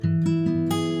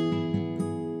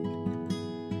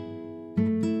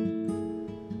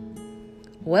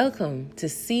Welcome to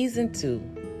Season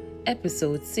 2,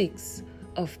 Episode 6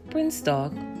 of Prince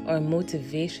Talk, our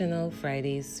Motivational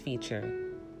Fridays feature.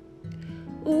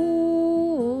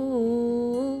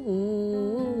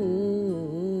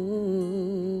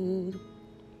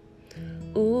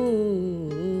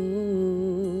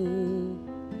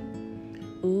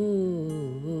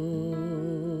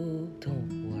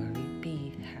 Don't worry,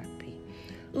 be happy.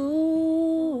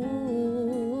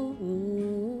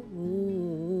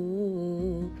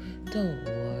 Don't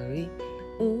worry.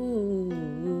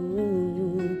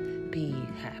 Be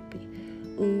happy.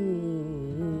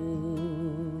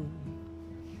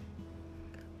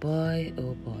 Boy,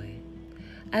 oh boy.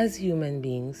 As human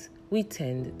beings, we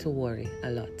tend to worry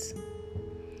a lot.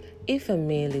 If a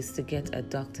male is to get a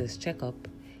doctor's checkup,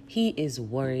 he is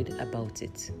worried about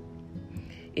it.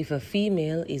 If a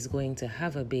female is going to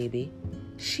have a baby,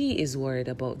 she is worried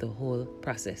about the whole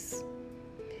process.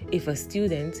 If a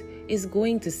student is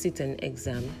going to sit an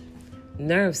exam,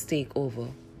 nerves take over,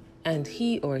 and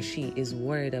he or she is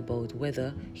worried about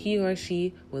whether he or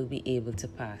she will be able to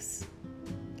pass.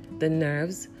 The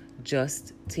nerves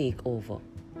just take over.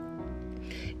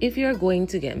 If you're going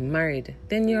to get married,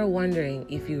 then you're wondering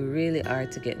if you really are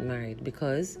to get married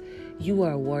because you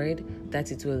are worried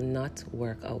that it will not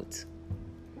work out.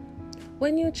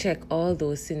 When you check all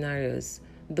those scenarios,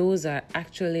 those are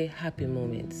actually happy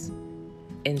moments.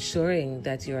 Ensuring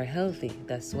that you're healthy,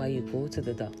 that's why you go to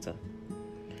the doctor.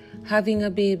 Having a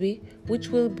baby, which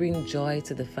will bring joy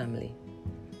to the family.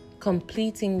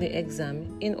 Completing the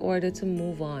exam in order to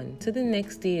move on to the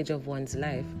next stage of one's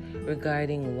life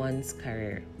regarding one's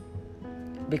career.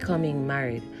 Becoming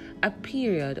married, a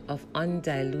period of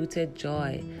undiluted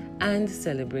joy and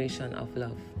celebration of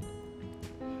love.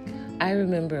 I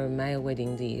remember my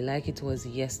wedding day like it was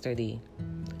yesterday.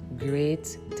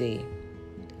 Great day.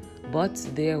 But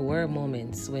there were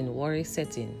moments when worry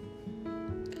set in.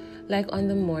 Like on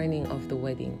the morning of the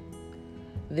wedding,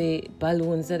 the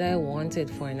balloons that I wanted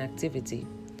for an activity,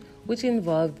 which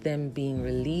involved them being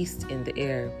released in the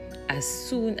air as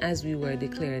soon as we were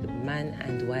declared man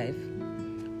and wife,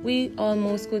 we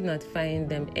almost could not find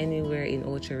them anywhere in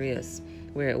Ocho Rios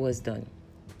where it was done.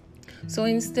 So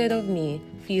instead of me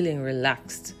feeling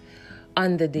relaxed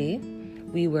on the day,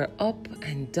 we were up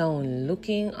and down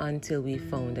looking until we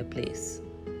found a place.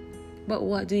 But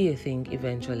what do you think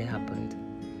eventually happened?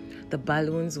 The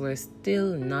balloons were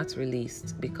still not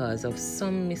released because of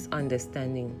some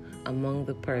misunderstanding among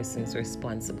the persons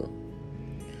responsible.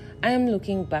 I am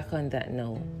looking back on that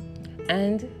now,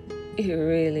 and it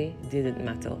really didn't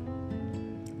matter.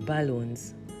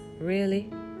 Balloons, really?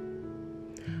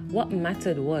 What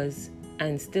mattered was,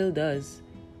 and still does,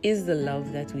 is the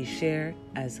love that we share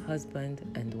as husband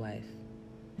and wife.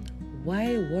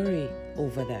 Why worry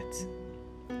over that?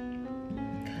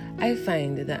 I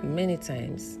find that many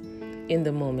times in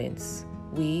the moments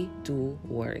we do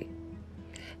worry.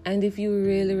 And if you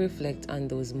really reflect on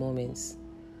those moments,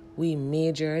 we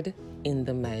majored in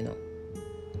the minor.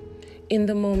 In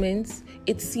the moments,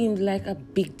 it seemed like a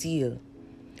big deal.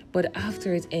 But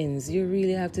after it ends, you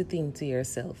really have to think to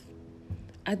yourself,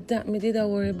 that me did I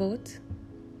worry about?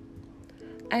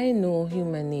 I know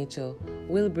human nature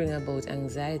will bring about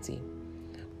anxiety,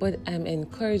 but I'm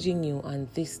encouraging you on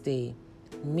this day,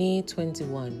 May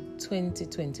 21,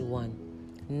 2021,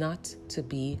 not to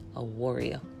be a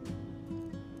worrier.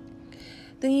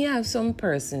 Then you have some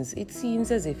persons, it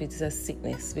seems as if it's a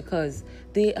sickness because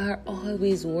they are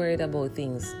always worried about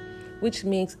things, which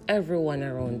makes everyone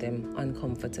around them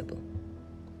uncomfortable.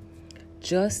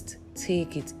 Just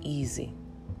take it easy.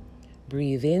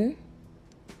 Breathe in.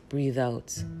 Breathe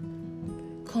out.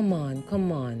 Come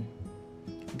on.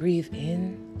 Breathe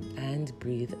in and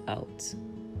breathe out.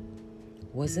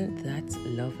 Wasn't that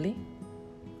lovely?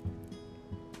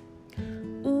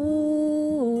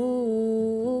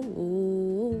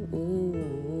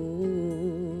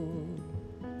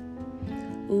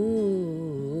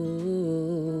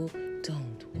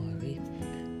 Don't worry.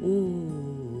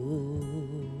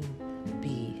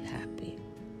 Be happy.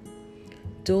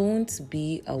 Don't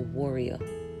be a worrier.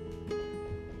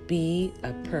 Be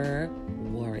a prayer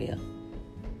warrior.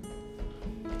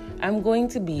 I'm going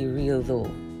to be real though.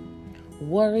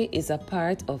 Worry is a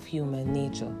part of human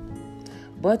nature.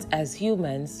 But as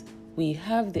humans, we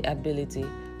have the ability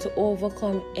to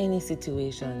overcome any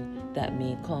situation that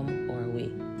may come our way.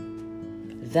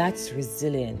 That's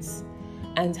resilience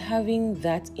and having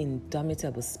that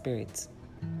indomitable spirit.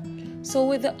 So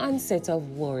with the onset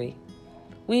of worry,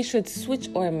 we should switch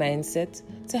our mindset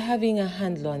to having a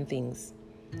handle on things,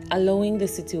 allowing the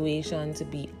situation to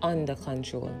be under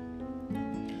control,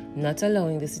 not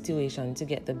allowing the situation to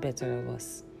get the better of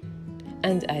us,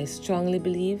 And I strongly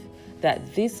believe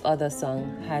that this other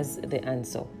song has the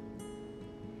answer.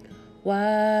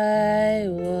 Why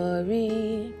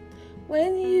worry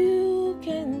when you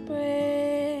can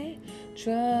pray?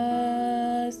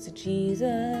 Trust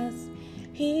Jesus,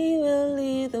 He will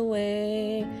lead the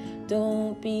way.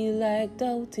 Don't be like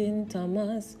doubting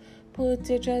Thomas. Put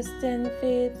your trust and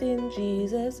faith in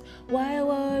Jesus. Why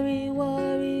worry,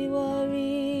 worry,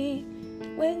 worry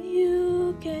when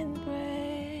you can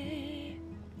pray?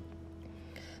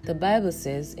 The Bible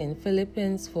says in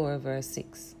Philippians 4 verse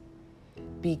 6,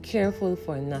 be careful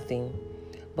for nothing,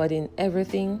 but in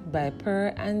everything by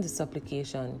prayer and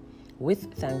supplication,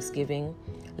 with thanksgiving,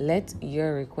 let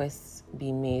your requests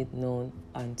be made known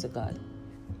unto God.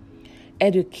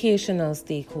 Educational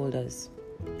stakeholders,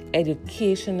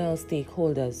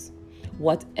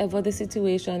 whatever the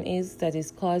situation is that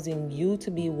is causing you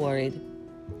to be worried,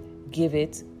 give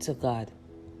it to God.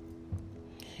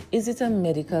 Is it a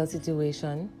medical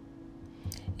situation?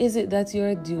 Is it that you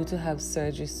are due to have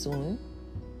surgery soon?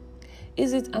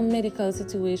 Is it a medical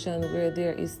situation where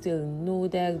there is still no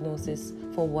diagnosis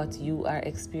for what you are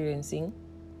experiencing?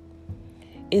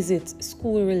 Is it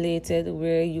school-related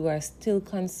where you are still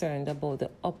concerned about the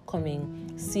upcoming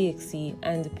CXC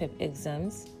and PEP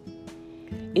exams?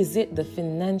 Is it the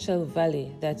financial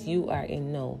valley that you are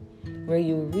in now where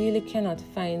you really cannot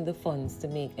find the funds to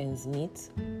make ends meet?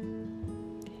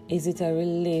 Is it a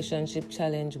relationship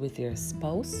challenge with your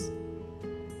spouse?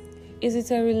 Is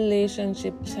it a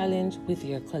relationship challenge with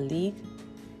your colleague?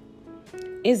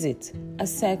 Is it a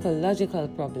psychological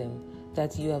problem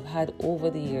that you have had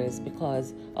over the years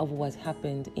because of what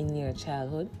happened in your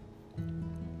childhood?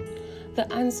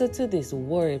 The answer to this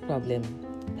worry problem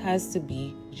has to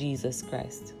be Jesus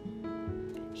Christ.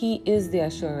 He is the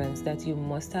assurance that you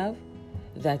must have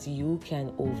that you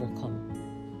can overcome.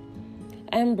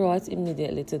 I'm brought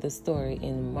immediately to the story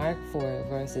in Mark 4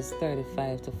 verses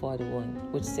 35 to 41,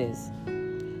 which says,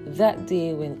 that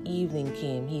day when evening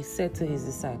came, he said to his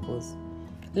disciples,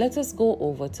 let us go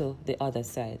over to the other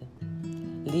side.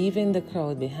 Leaving the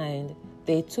crowd behind,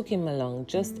 they took him along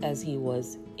just as he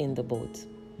was in the boat.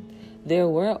 There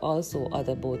were also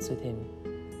other boats with him.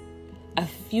 A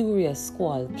furious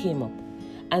squall came up,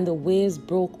 and the waves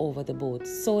broke over the boat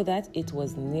so that it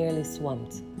was nearly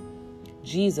swamped.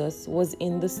 Jesus was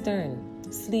in the stern,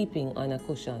 sleeping on a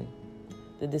cushion.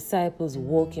 The disciples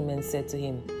woke him and said to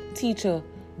him, Teacher,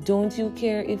 don't you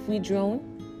care if we drown?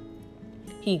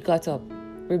 He got up,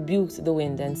 rebuked the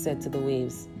wind, and said to the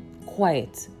waves,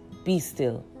 Quiet, be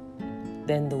still.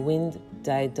 Then the wind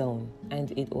died down,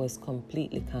 and it was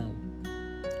completely calm.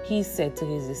 He said to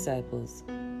his disciples,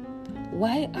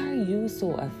 Why are you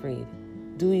so afraid?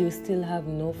 Do you still have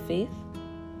no faith?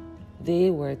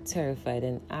 They were terrified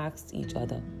and asked each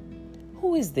other,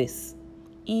 Who is this?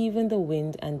 Even the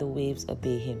wind and the waves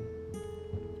obey him.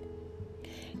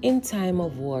 In time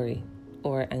of worry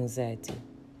or anxiety,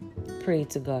 pray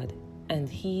to God and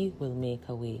He will make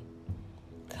a way.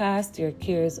 Cast your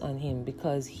cares on Him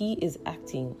because He is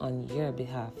acting on your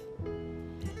behalf.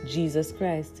 Jesus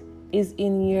Christ is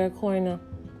in your corner,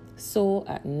 so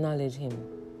acknowledge Him.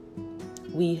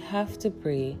 We have to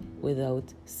pray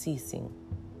without ceasing.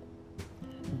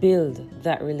 Build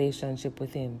that relationship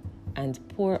with Him and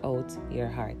pour out your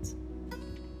heart.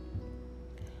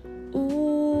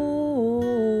 Ooh,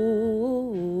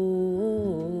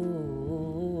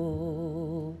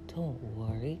 don't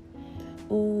worry.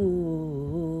 Ooh,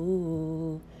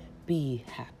 be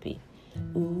happy.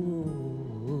 Ooh.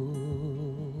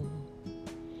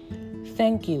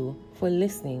 Thank you for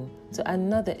listening to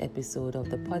another episode of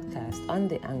the podcast on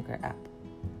the Anchor app,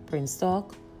 Prince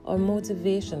Talk, or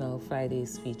Motivational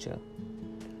Fridays feature.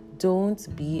 Don't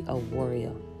be a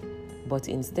warrior, but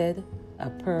instead a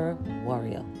prayer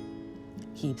warrior.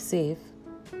 Keep safe,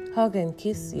 hug and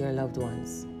kiss your loved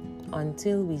ones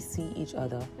until we see each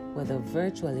other, whether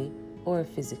virtually or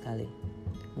physically.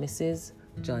 Mrs.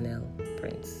 Jonelle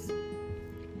Prince.